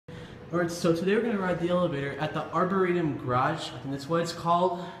Alright, so today we're going to ride the elevator at the Arboretum Garage, I think that's what it's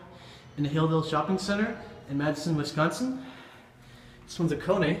called, in the Hilldale Shopping Center in Madison, Wisconsin. This one's a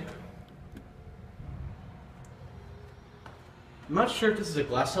KONE. I'm not sure if this is a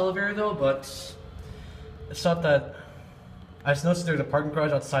glass elevator though, but I thought that I just noticed there's a parking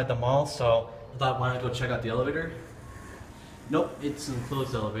garage outside the mall, so I thought why not go check out the elevator. Nope, it's an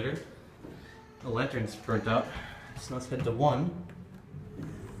enclosed elevator. The lantern's burnt out, so let's head to 1.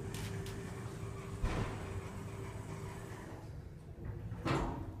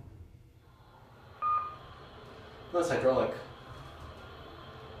 That's hydraulic.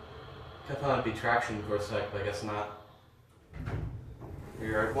 I thought it'd be traction for a sec, but I guess not.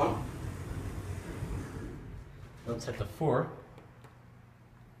 Rear yard 1. Let's head to 4.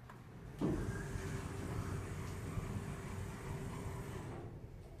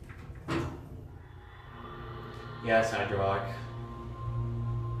 Yeah, it's hydraulic.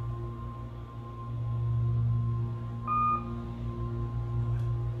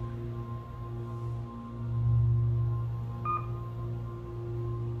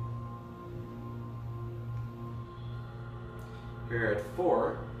 We're at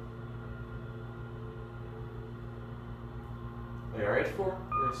 4. We are at 4?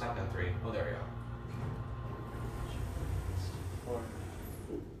 We're stuck on 3. Oh, there we go. 4.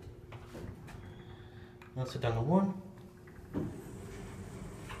 Let's sit down to 1.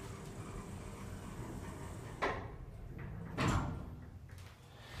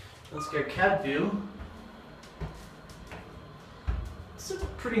 Let's get a cab view. It's a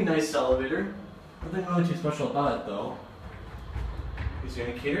pretty nice elevator. Nothing really too special about it though. Here's your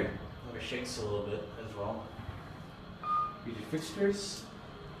indicator. It shakes a little bit as well. Here's your fixtures.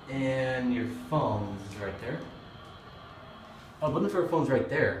 And your phone is right there. Oh, button for your phone's right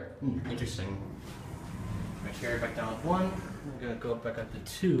there. Interesting. Right here, back down at 1. I'm gonna go back up to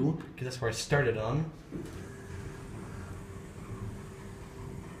 2, because that's where I started on.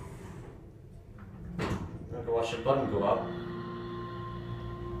 I'm gonna watch the button go up.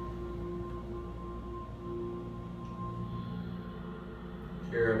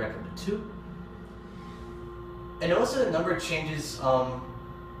 Here, back up to 2. I noticed that the number changes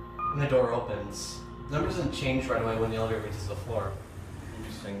when the door opens. The number doesn't change right away when the elevator reaches the floor.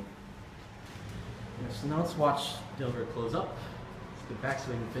 Interesting. So now let's watch the elevator close up. Let's get back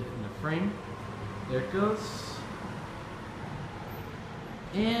so we can fit it in the frame. There it goes.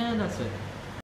 And that's it.